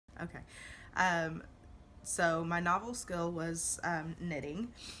Okay. So my novel skill was knitting,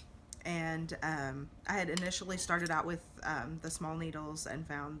 and I had initially started out with the small needles and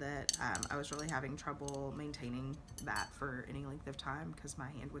found that I was really having trouble maintaining that for any length of time because my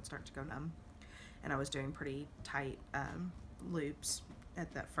hand would start to go numb, and I was doing pretty tight loops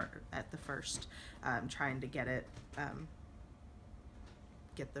at the first, trying to get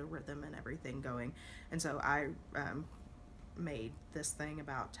the rhythm and everything going. And so I made this thing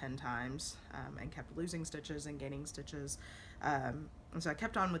about 10 times and kept losing stitches and gaining stitches. And so I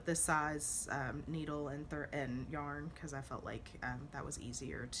kept on with this size needle and yarn because I felt like that was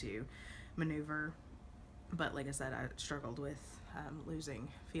easier to maneuver. But like I said, I struggled with losing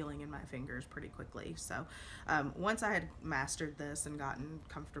feeling in my fingers pretty quickly. So once I had mastered this and gotten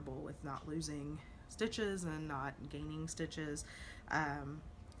comfortable with not losing stitches and not gaining stitches,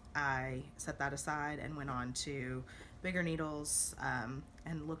 I set that aside and went on to bigger needles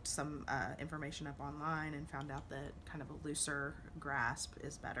and looked some information up online and found out that kind of a looser grasp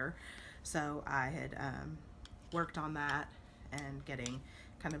is better. So I had worked on that and getting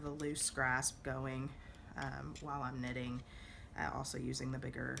kind of a loose grasp going while I'm knitting, also using the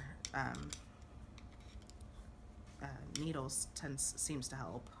bigger needles seems to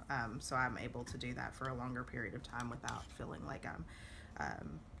help. So I'm able to do that for a longer period of time without feeling like I'm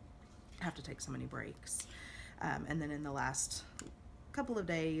have to take so many breaks. And then in the last couple of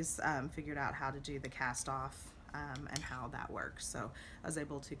days, figured out how to do the cast off and how that works. So I was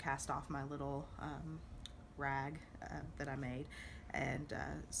able to cast off my little rag that I made, and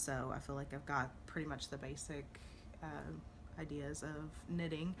so I feel like I've got pretty much the basic ideas of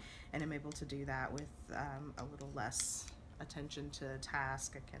knitting, and I'm able to do that with a little less attention to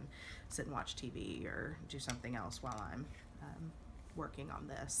task. I can sit and watch TV or do something else while I'm working on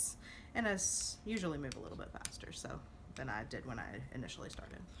this, and I usually move a little bit faster so than I did when I initially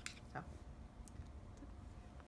started. So